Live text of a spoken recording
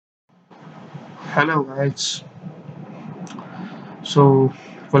Hello guys, so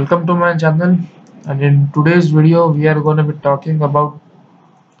welcome to my channel, and in today's video we are going to be talking about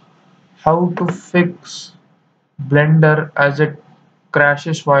how to fix Blender as it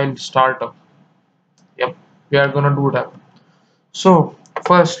crashes while startup. Yep, we are going to do that. So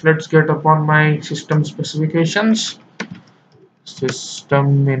first let's get upon my system specifications,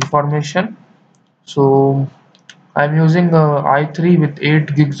 system information. So I'm using a i3 with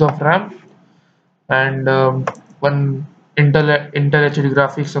 8 gigs of RAM and one Intel HD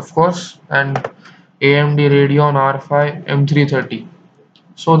graphics, of course, and AMD Radeon R5 M330.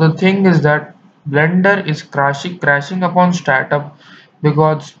 So the thing is that Blender is crashing upon startup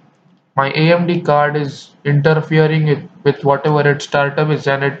because my AMD card is interfering with whatever its startup is,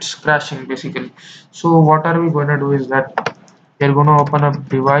 and it's crashing basically. So what are we going to do is that we're going to open up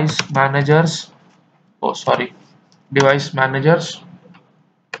device managers.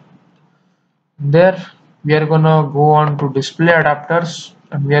 There we are gonna go on to display adapters,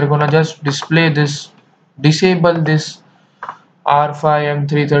 and we are gonna just disable this R5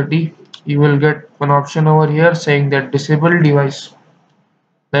 M330. You will get one option over here saying that disable device.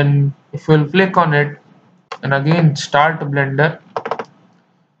 Then if you'll click on it and again start Blender,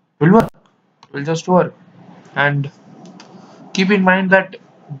 it will just work. And keep in mind that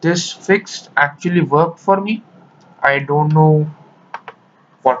this fix actually worked for me. I don't know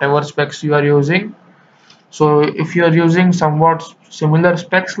whatever specs you are using. So if you are using somewhat similar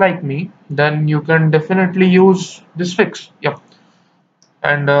specs like me, then you can definitely use this fix. Yep.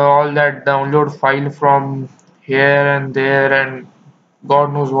 And all that download file from here and there and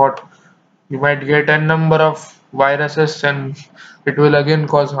God knows what. You might get a number of viruses and it will again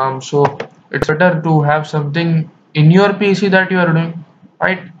cause harm. So it's better to have something in your PC that you are doing,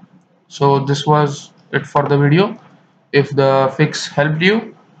 right? So this was it for the video. If the fix helped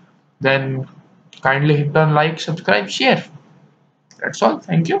you, then kindly hit on like, subscribe, share. That's all.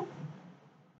 Thank you.